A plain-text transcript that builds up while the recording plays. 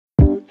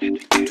Let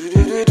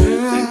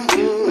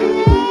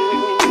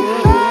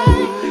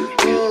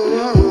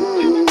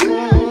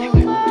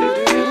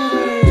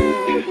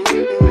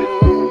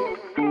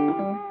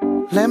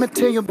me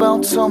tell you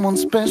about someone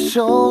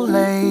special,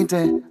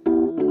 lady.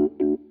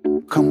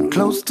 Come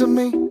close to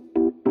me.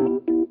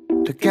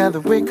 Together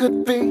we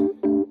could be.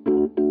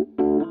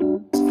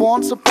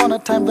 Once upon a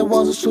time there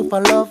was a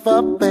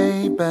Supalover,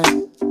 baby.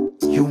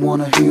 You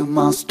wanna hear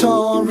my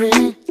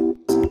story?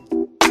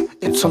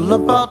 It's all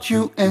about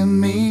you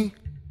and me.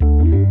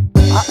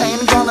 I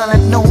ain't gonna let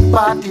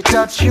nobody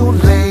touch you,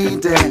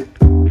 lady.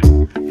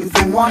 You're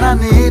the one I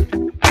need,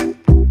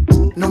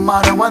 no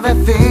matter what they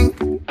think.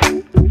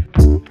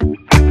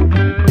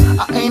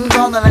 I ain't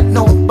gonna let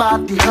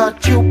nobody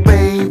hurt you,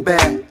 baby.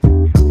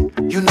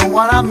 You know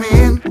what I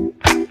mean,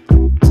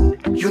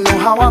 you know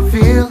how I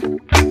feel.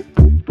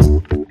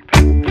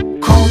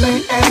 Call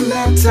me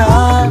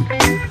anytime,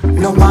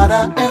 no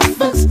matter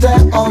if it's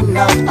day or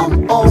night.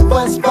 I'm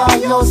always by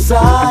your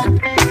side.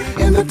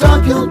 In the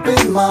dark you'll be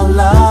my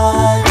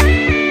light.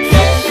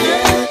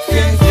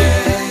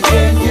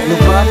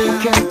 Nobody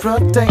can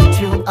protect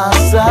you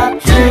as I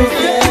do.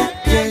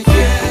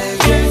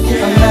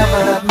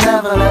 I'll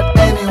never let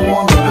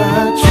anyone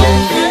hurt you.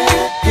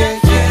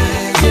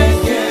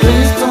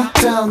 Please don't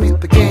tell me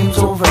the game's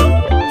over.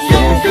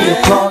 Let me be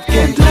your Clark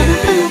Kent. Let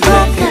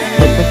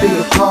me be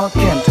your Clark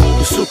Kent,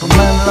 your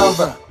Superman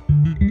lover.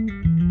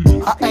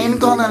 I ain't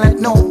gonna let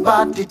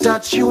nobody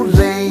touch you,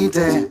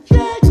 lady.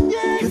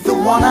 You're the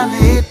one I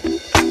need,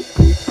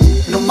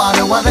 no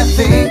matter what they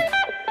think.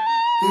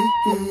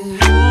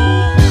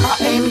 I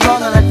ain't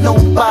gonna let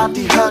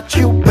nobody hurt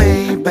you,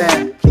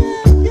 baby.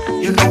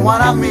 You know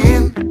what I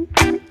mean,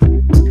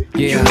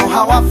 you know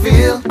how I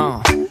feel.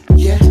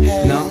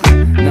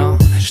 Non,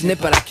 je n'ai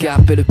pas la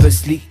cape et le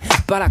puzzle,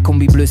 pas la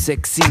combi bleu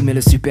sexy mais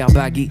le super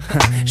baggy.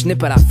 Je n'ai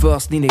pas la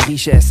force ni les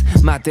richesses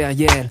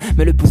matérielles,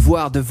 mais le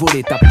pouvoir de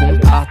voler ta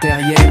pompe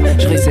artérielle.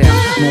 Je réserve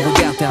mon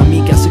regard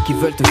thermique à ceux qui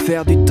veulent te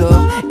faire du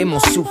tort, et mon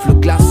souffle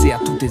glacé à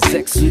tous tes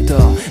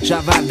ex-Luthor.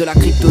 J'avale de la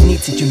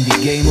kryptonite si tu me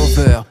dis game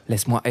over.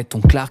 Laisse-moi être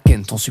ton Clark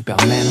Kent, ton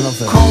Superman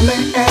lover. Call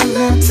me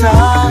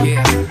anytime,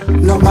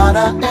 no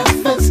matter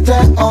if it's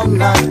day or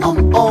night.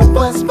 I'm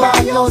always by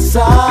your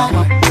side.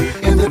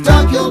 In the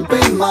dark you'll be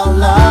my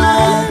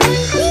light.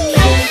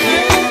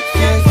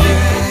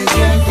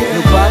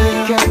 Nobody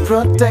can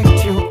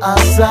protect you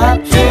as I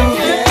do.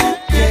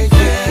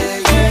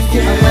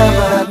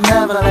 I'll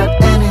never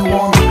let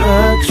anyone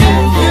hurt you.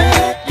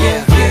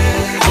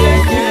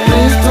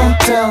 Please don't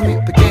tell me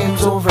the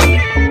game's over. Let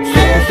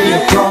me be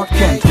your Clark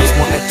Kent.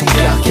 Laisse-moi être ton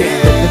Clark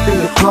Kent. Let me be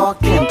your Clark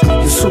Kent,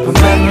 your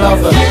Superman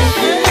lover.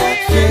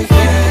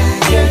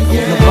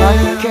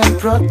 Nobody can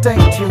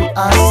protect you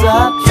as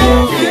I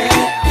do.